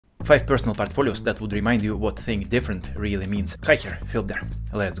5 personal portfolios that would remind you what Think Different really means. Hi here, Phil there.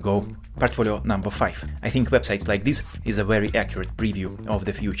 Let's go. Portfolio number 5. I think websites like this is a very accurate preview of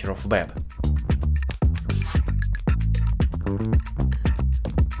the future of web.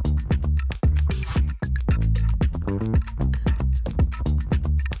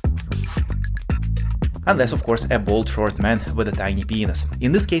 Unless, of course, a bald short man with a tiny penis.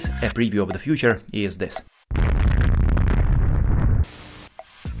 In this case, a preview of the future is this.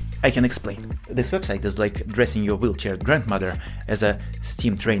 I can explain. This website is like dressing your wheelchaired grandmother as a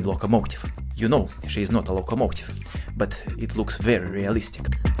steam-trained locomotive. You know, she is not a locomotive, but it looks very realistic.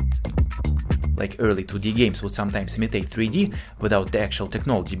 Like early 2D games would sometimes imitate 3D without the actual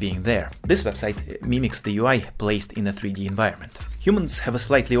technology being there. This website mimics the UI placed in a 3D environment. Humans have a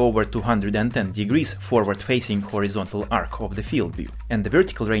slightly over 210 degrees forward-facing horizontal arc of the field view, and the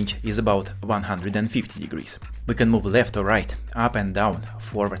vertical range is about 150 degrees. We can move left or right, up and down,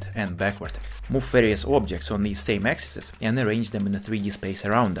 forward and backward, move various objects on these same axes and arrange them in a 3D space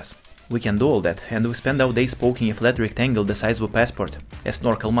around us. We can do all that, and we spend our days poking a flat rectangle the size of a passport. A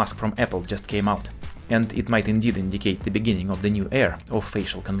snorkel mask from Apple just came out, and it might indeed indicate the beginning of the new era of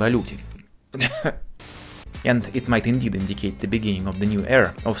facial convoluting. And it might indeed indicate the beginning of the new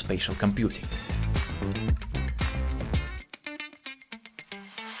era of spatial computing.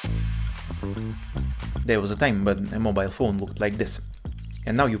 There was a time when a mobile phone looked like this.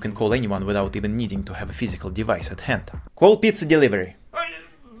 And now you can call anyone without even needing to have a physical device at hand. Call pizza delivery!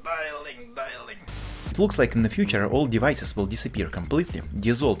 It looks like in the future all devices will disappear completely,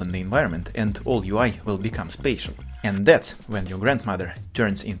 dissolve in the environment, and all UI will become spatial. And that's when your grandmother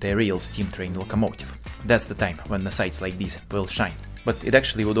turns into a real steam-trained locomotive. That's the time when the sites like these will shine. But it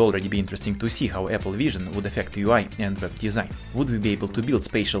actually would already be interesting to see how Apple Vision would affect UI and web design. Would we be able to build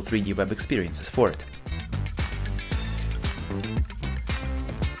spatial 3D web experiences for it?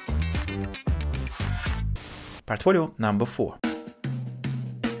 Portfolio number 4.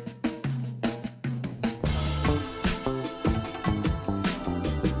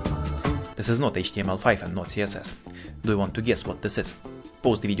 This is not HTML5 and not CSS. Do you want to guess what this is?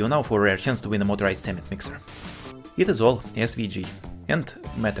 Pause the video now for a rare chance to win a motorized cement mixer. It is all SVG and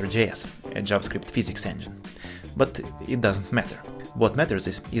Matter.js, a JavaScript physics engine. But it doesn't matter. What matters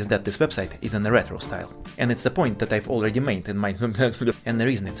is that this website is in a retro style. And it's the point that I've already made in my and the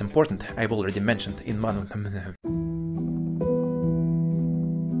reason it's important I've already mentioned in one of them.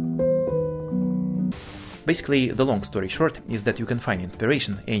 Basically, the long story short is that you can find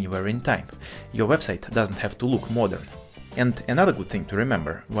inspiration anywhere in time. Your website doesn't have to look modern. And another good thing to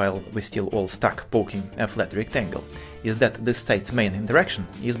remember, while we're still all stuck poking a flat rectangle, is that this site's main interaction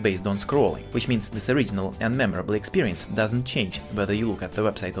is based on scrolling, which means this original and memorable experience doesn't change whether you look at the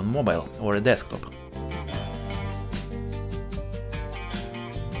website on mobile or a desktop.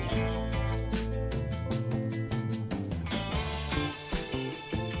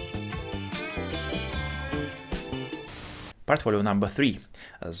 Portfolio number 3.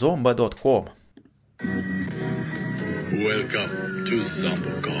 Zomba.com. Welcome to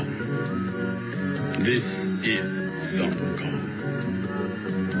Zomba.com. This is Zomba.com.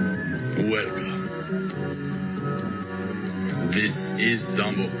 Welcome. This is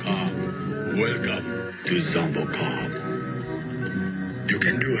Zomba.com. Welcome to Zomba.com. You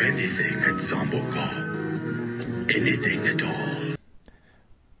can do anything at Zomba.com. Anything at all.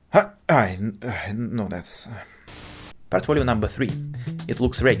 No, that's... Portfolio number 3. It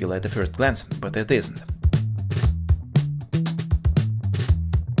looks regular at the first glance, but it isn't.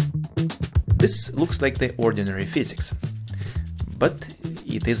 This looks like the ordinary physics, but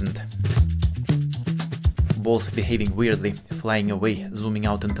it isn't. Balls behaving weirdly, flying away, zooming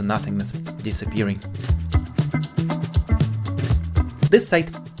out into nothingness, disappearing. This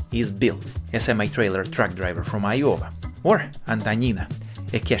site is Bill, a semi-trailer truck driver from Iowa, or Antonina,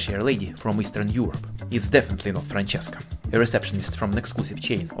 a cashier lady from Eastern Europe. It's definitely not Francesca, a receptionist from an exclusive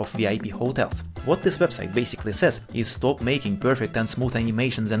chain of VIP hotels. What this website basically says is stop making perfect and smooth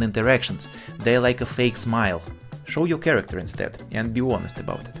animations and interactions. They're like a fake smile. Show your character instead and be honest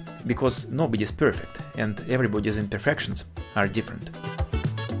about it. Because nobody's perfect and everybody's imperfections are different.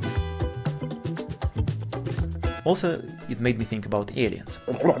 Also, it made me think about aliens.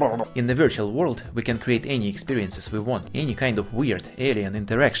 In the virtual world, we can create any experiences we want, any kind of weird alien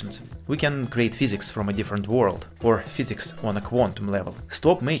interactions. We can create physics from a different world, or physics on a quantum level.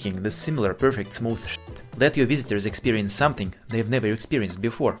 Stop making this similar perfect smooth shit. Let your visitors experience something they've never experienced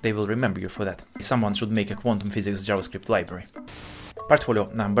before. They will remember you for that. Someone should make a quantum physics JavaScript library. Portfolio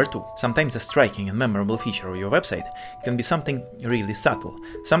number 2. Sometimes a striking and memorable feature of your website can be something really subtle,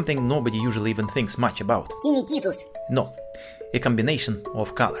 something nobody usually even thinks much about. No, a combination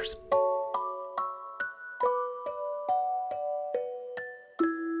of colors.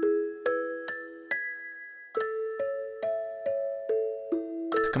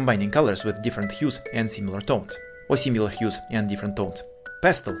 Combining colors with different hues and similar tones, or similar hues and different tones.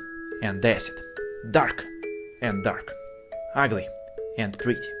 Pastel and acid, dark and dark, ugly and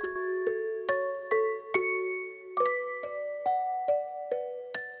pretty.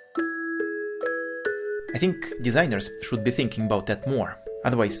 I think designers should be thinking about that more,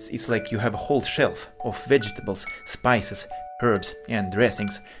 otherwise it's like you have a whole shelf of vegetables, spices, herbs and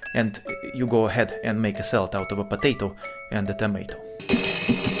dressings, and you go ahead and make a salad out of a potato and a tomato.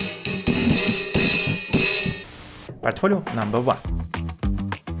 Portfolio number 1.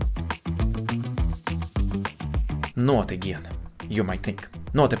 Not again, you might think.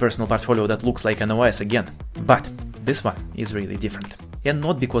 Not a personal portfolio that looks like an OS again, but this one is really different. And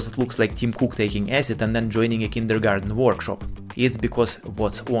not because it looks like Tim Cook taking acid and then joining a kindergarten workshop. It's because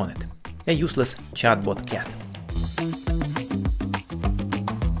what's on it. A useless chatbot cat.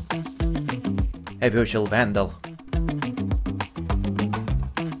 A virtual vandal.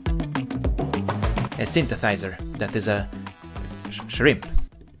 A synthesizer that is a shrimp.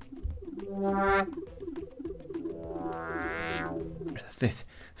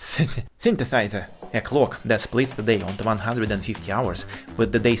 Synthesizer. A clock that splits the day onto 150 hours,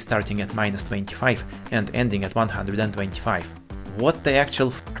 with the day starting at -25 and ending at 125. What the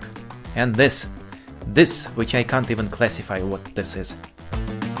actual fuck? And this, which I can't even classify what this is.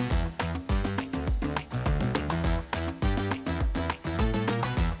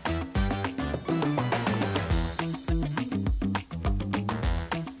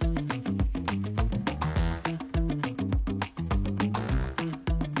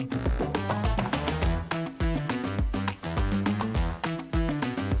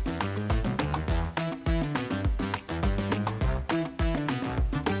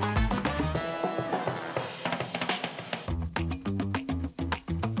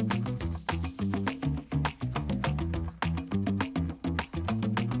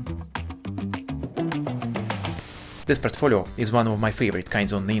 This portfolio is one of my favorite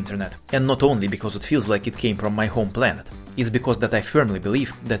kinds on the internet, and not only because it feels like it came from my home planet, it's because that I firmly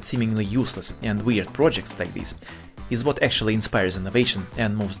believe that seemingly useless and weird projects like these is what actually inspires innovation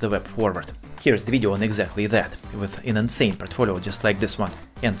and moves the web forward. Here's the video on exactly that, with an insane portfolio just like this one,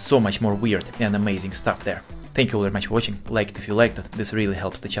 and so much more weird and amazing stuff there. Thank you very much for watching, like it if you liked it, this really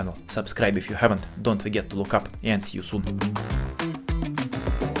helps the channel, subscribe if you haven't, don't forget to look up, and see you soon.